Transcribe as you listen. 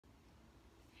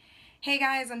Hey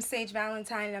guys, I'm Sage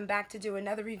Valentine and I'm back to do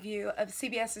another review of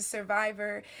CBS's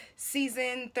Survivor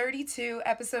Season 32,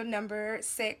 Episode number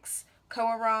 6,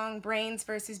 Koah Rong, Brains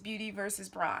versus Beauty versus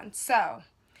Brawn. So,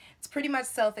 it's pretty much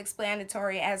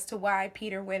self-explanatory as to why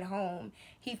Peter went home.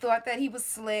 He thought that he was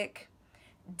slick.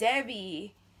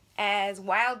 Debbie, as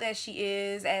wild as she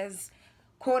is, as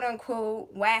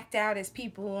quote-unquote whacked out as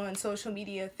people on social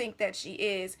media think that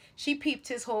she peeped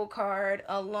his whole card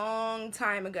a long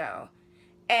time ago.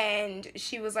 And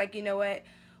she was like, you know what,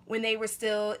 when they were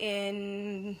still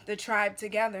in the tribe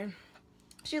together,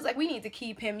 she was like, we need to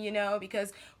keep him,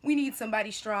 because we need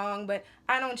somebody strong, but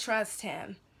I don't trust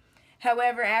him.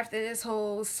 However, after this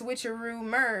whole switcheroo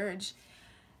merge,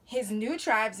 his new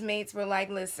tribes mates were like,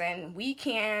 listen, we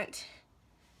can't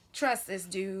trust this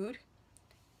dude.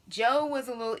 Joe was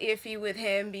a little iffy with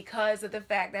him because of the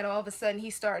fact that all of a sudden he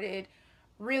started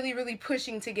really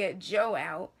pushing to get Joe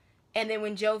out. And then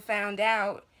when Joe found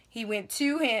out, he went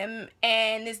to him,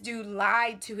 and this dude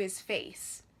lied to his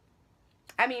face.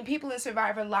 I mean, people in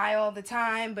Survivor lie all the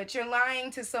time, but you're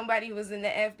lying to somebody who was in the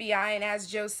FBI, and as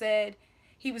Joe said,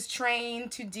 he was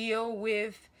trained to deal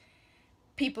with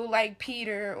people like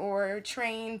Peter, or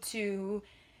trained to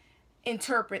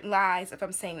interpret lies, if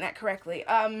I'm saying that correctly.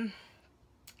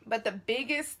 But the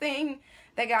biggest thing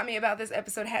that got me about this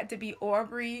episode had to be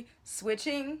Aubrey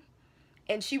switching.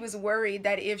 And she was worried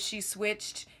that if she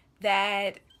switched,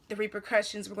 that the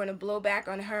repercussions were going to blow back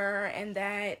on her and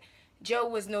that Joe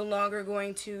was no longer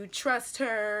going to trust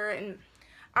her. And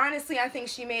honestly, I think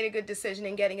she made a good decision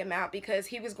in getting him out, because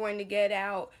he was going to get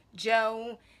out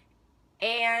Joe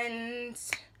and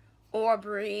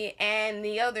Aubrey and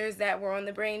the others that were on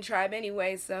the Brain Tribe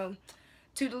anyway. So,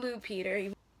 toodaloo,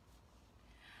 Peter.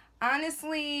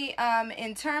 Honestly,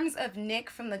 in terms of Nick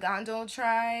from the Gondol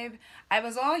tribe, I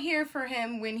was all here for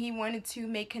him when he wanted to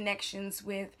make connections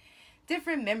with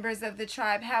different members of the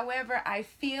tribe. However, I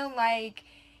feel like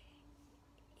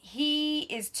he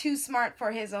is too smart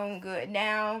for his own good.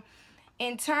 Now,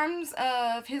 in terms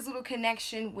of his little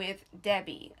connection with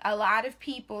Debbie, a lot of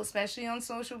people, especially on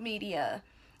social media,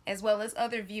 as well as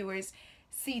other viewers,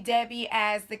 see Debbie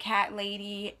as the cat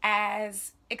lady,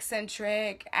 as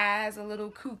eccentric, as a little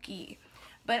kooky.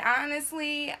 But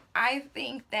honestly, I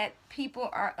think that people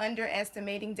are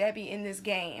underestimating Debbie in this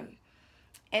game,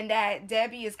 and that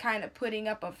Debbie is kind of putting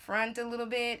up a front a little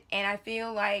bit. And I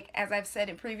feel like, as I've said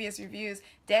in previous reviews,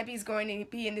 Debbie's going to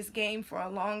be in this game for a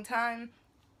long time,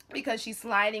 because she's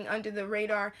sliding under the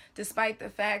radar, despite the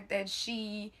fact that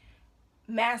she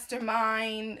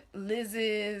mastermind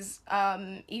Liz's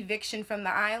eviction from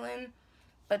the island.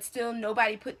 But still,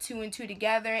 nobody put two and two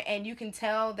together, and you can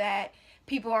tell that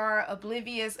people are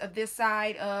oblivious of this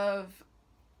side of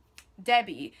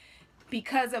Debbie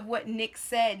because of what Nick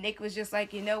said. Nick was just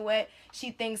like, you know what,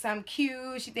 she thinks I'm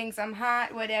cute, she thinks I'm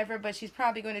hot, whatever, but she's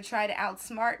probably going to try to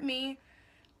outsmart me.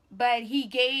 But he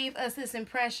gave us this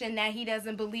impression that he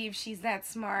doesn't believe she's that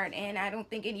smart, and I don't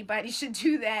think anybody should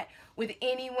do that with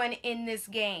anyone in this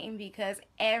game, because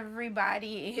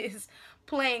everybody is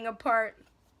playing a part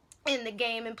in the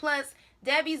game. And plus,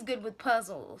 Debbie's good with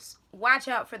puzzles. Watch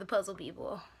out for the puzzle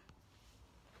people.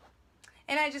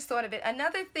 And I just thought of it.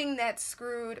 Another thing that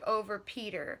screwed over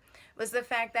Peter was the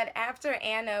fact that after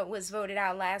Anna was voted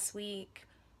out last week,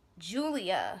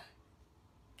 Julia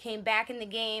came back in the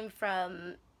game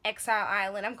from Exile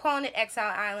Island. I'm calling it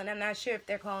Exile Island. I'm not sure if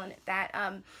they're calling it that.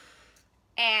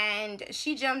 And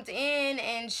she jumped in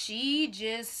and she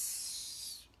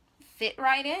just fit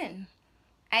right in.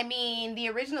 I mean, the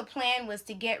original plan was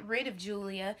to get rid of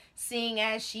Julia, seeing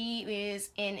as she is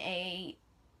in a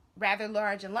rather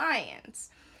large alliance.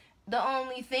 The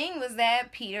only thing was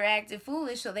that Peter acted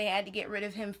foolish, so they had to get rid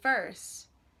of him first.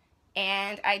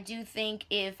 And I do think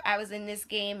if I was in this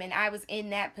game and I was in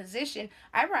that position,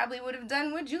 I probably would have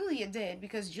done what Julia did,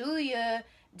 because Julia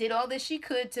did all that she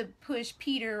could to push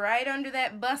Peter right under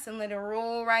that bus and let her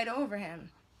roll right over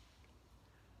him.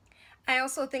 I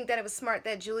also think that it was smart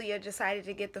that Julia decided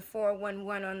to get the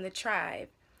 411 on the tribe,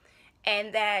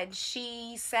 and that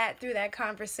she sat through that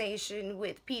conversation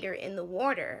with Peter in the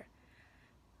water.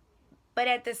 But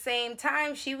at the same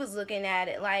time, she was looking at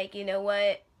it like, you know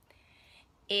what,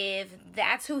 if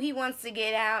that's who he wants to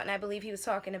get out, and I believe he was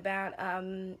talking about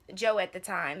Joe at the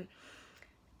time,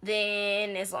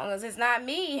 then as long as it's not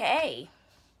me, hey,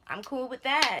 I'm cool with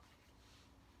that.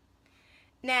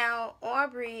 Now,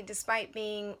 Aubrey, despite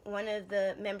being one of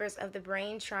the members of the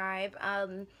Brain Tribe,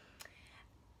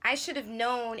 I should have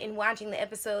known in watching the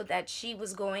episode that she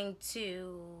was going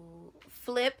to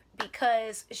flip,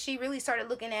 because she really started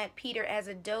looking at Peter as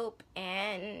a dope,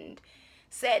 and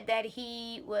said that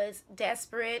he was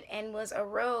desperate and was a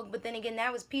rogue, but then again,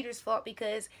 that was Peter's fault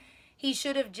because he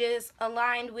should have just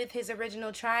aligned with his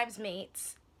original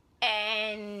tribesmates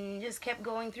and just kept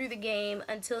going through the game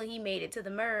until he made it to the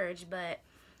merge. But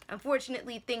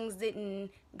unfortunately, things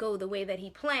didn't go the way that he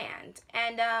planned.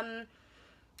 And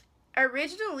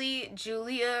originally,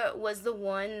 Julia was the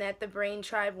one that the Brain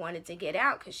Tribe wanted to get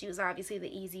out because she was obviously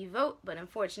the easy vote, but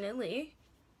unfortunately,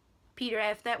 Peter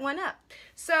effed that one up.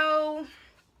 So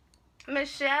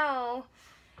Michelle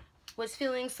was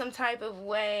feeling some type of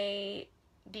way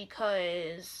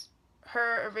because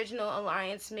her original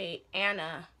alliance mate,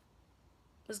 Anna,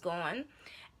 was gone.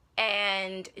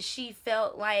 And she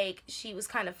felt like she was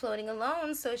kind of floating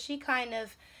alone, so she kind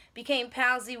of became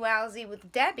palsy-walsy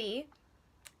with Debbie.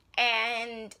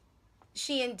 And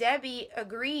she and Debbie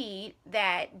agreed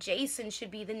that Jason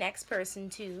should be the next person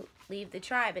to leave the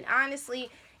tribe. And honestly,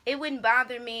 it wouldn't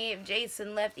bother me if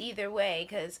Jason left either way,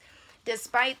 because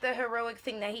despite the heroic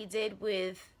thing that he did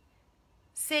with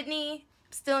Sydney,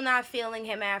 still not feeling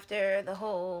him after the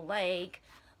whole, like,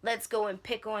 let's go and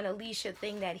pick on Alicia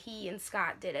thing that he and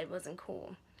Scott did. It wasn't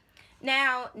cool.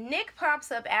 Now, Nick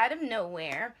pops up out of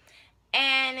nowhere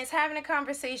and is having a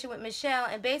conversation with Michelle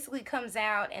and basically comes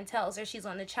out and tells her she's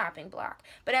on the chopping block.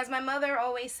 But as my mother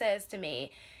always says to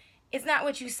me, it's not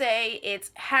what you say,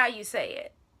 it's how you say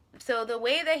it. So the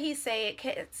way that he said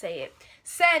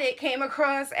it came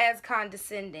across as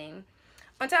condescending.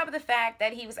 On top of the fact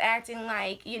that he was acting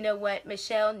like, you know what,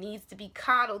 Michelle needs to be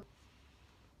coddled.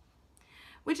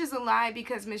 Which is a lie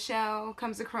because Michelle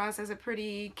comes across as a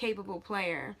pretty capable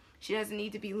player. She doesn't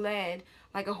need to be led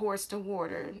like a horse to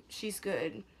water. She's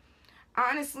good.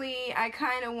 Honestly, I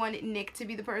kind of wanted Nick to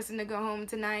be the person to go home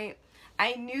tonight.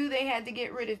 I knew they had to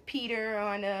get rid of Peter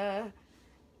on a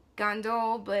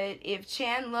Gondol, but if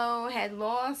Chandlo had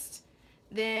lost,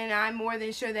 then I'm more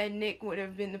than sure that Nick would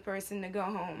have been the person to go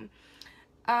home.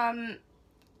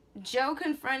 Joe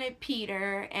confronted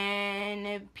Peter,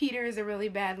 and Peter is a really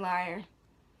bad liar.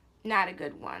 Not a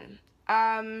good one.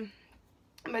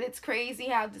 But it's crazy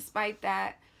how despite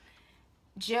that,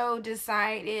 Joe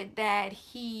decided that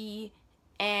he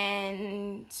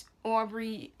and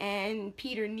Aubrey and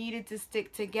Peter needed to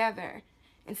stick together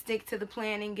and stick to the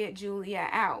plan and get Julia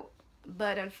out.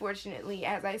 But unfortunately,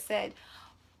 as I said,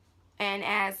 and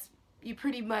as you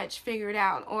pretty much figured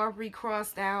out, Aubrey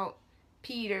crossed out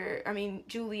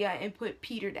Julia and put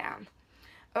Peter down.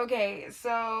 Okay,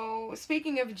 so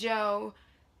speaking of Joe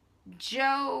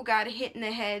got hit in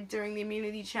the head during the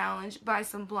immunity challenge by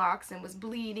some blocks and was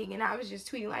bleeding, and I was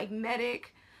just tweeting like,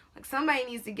 medic, like somebody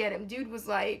needs to get him. Dude was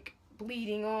like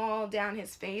bleeding all down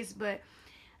his face, but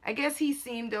I guess he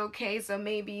seemed okay, so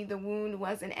maybe the wound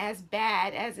wasn't as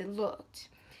bad as it looked.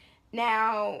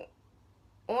 Now,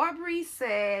 Aubrey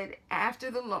said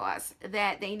after the loss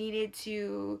that they needed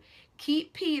to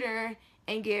keep Peter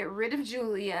and get rid of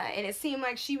Julia, and it seemed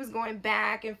like she was going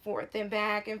back and forth and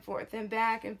back and forth and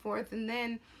back and forth, and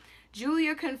then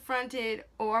Julia confronted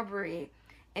Aubrey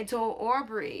and told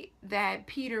Aubrey that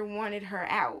Peter wanted her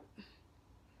out.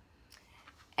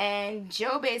 And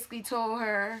Joe basically told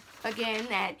her again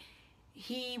that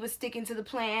he was sticking to the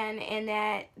plan and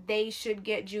that they should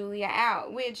get Julia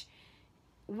out, which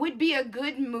would be a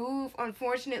good move.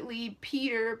 Unfortunately,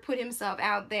 Peter put himself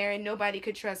out there and nobody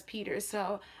could trust Peter,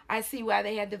 so I see why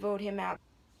they had to vote him out.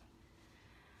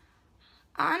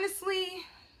 Honestly,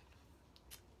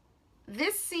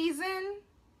 this season,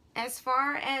 as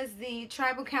far as the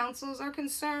tribal councils are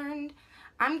concerned,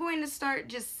 I'm going to start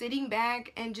just sitting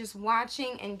back and just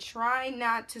watching and try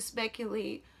not to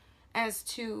speculate as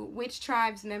to which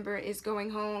tribes member is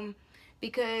going home,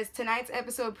 because tonight's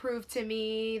episode proved to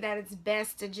me that it's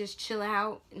best to just chill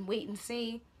out and wait and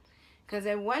see. Because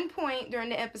at one point during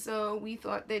the episode, we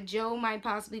thought that Joe might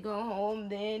possibly go home.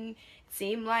 Then it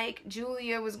seemed like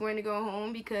Julia was going to go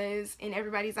home because in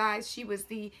everybody's eyes, she was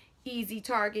the easy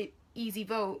target, easy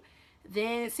vote.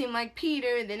 Then it seemed like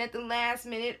Peter. Then at the last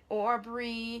minute,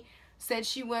 Aubrey said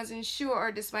she wasn't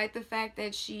sure, despite the fact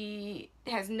that she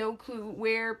has no clue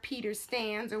where Peter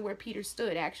stands, or where Peter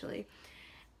stood, actually.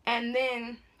 And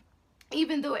then,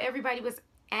 even though everybody was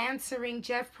answering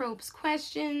Jeff Probst's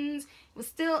questions, it was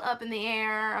still up in the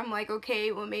air. I'm like,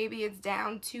 okay, well, maybe it's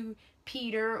down to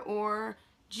Peter or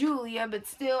Julia, but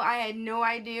still, I had no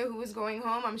idea who was going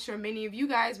home. I'm sure many of you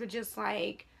guys were just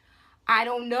like, I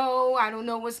don't know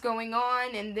what's going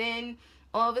on. And then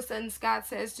all of a sudden Scott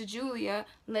says to Julia,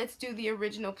 let's do the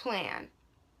original plan.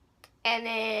 And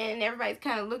then everybody's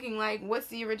kind of looking like, what's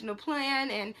the original plan?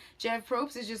 And Jeff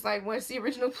Probst is just like, what's the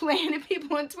original plan? And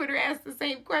people on Twitter ask the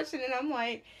same question. And I'm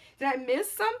like, did I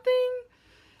miss something?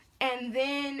 And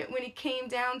then when it came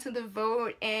down to the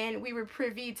vote and we were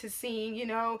privy to seeing, you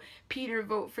know, Peter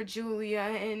vote for Julia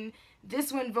and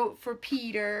this one vote for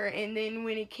Peter, and then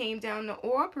when it came down to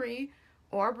Aubrey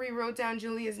wrote down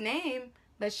Julia's name,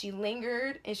 but she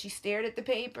lingered and she stared at the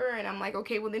paper, and I'm like,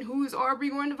 okay, well then who is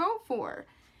Aubrey going to vote for?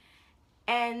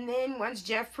 And then once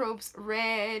Jeff Probst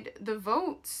read the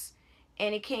votes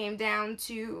and it came down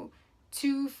to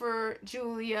 2 for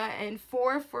Julia and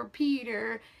 4 for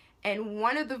Peter, and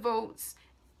one of the votes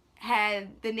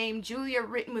had the name Julia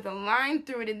written with a line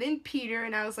through it and then Peter,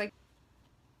 and I was like,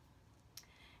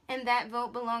 and that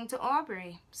vote belonged to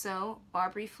Aubrey. So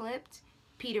Aubrey flipped,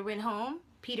 Peter went home,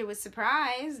 Peter was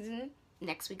surprised, and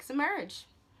next week's a merge.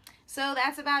 So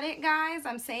that's about it, guys.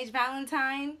 I'm Sage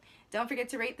Valentine. Don't forget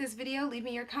to rate this video, leave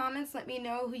me your comments, let me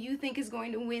know who you think is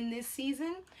going to win this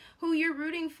season, who you're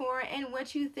rooting for, and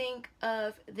what you think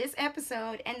of this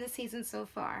episode and the season so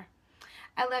far.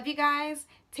 I love you guys.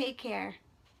 Take care.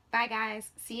 Bye,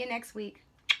 guys. See you next week.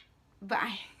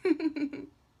 Bye.